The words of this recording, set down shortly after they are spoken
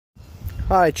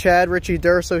Hi, Chad, Richie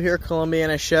Durso here,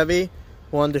 Columbiana Chevy.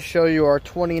 Wanted to show you our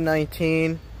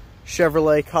 2019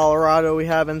 Chevrolet Colorado we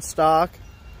have in stock.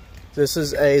 This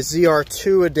is a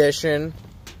zr2 edition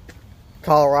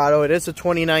Colorado. It is a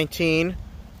 2019,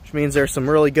 which means there's some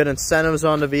really good incentives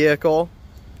on the vehicle,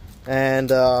 and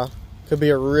could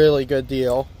be a really good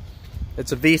deal.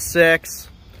 It's a V6,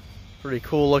 pretty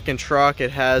cool looking truck.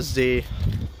 It has the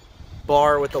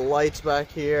bar with the lights back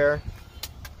here,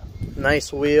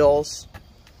 nice wheels,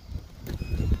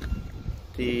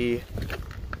 the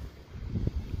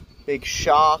big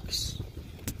shocks,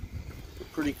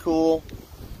 pretty cool.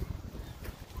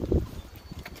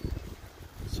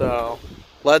 So,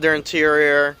 leather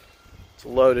interior, it's a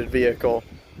loaded vehicle.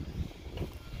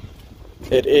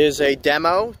 It is a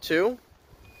demo too,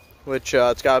 which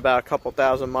it's got about a couple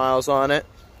thousand miles on it.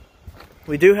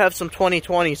 We do have some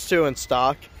 2020s too in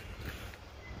stock,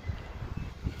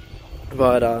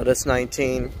 but this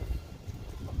 19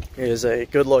 is a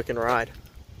good looking ride.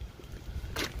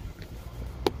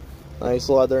 Nice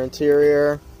leather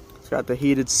interior. It's got the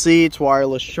heated seats,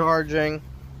 wireless charging.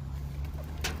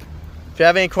 If you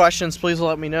have any questions, please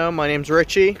let me know. My name's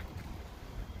Richie.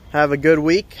 Have a good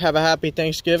week. Have a happy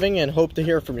Thanksgiving and hope to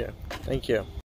hear from you. Thank you.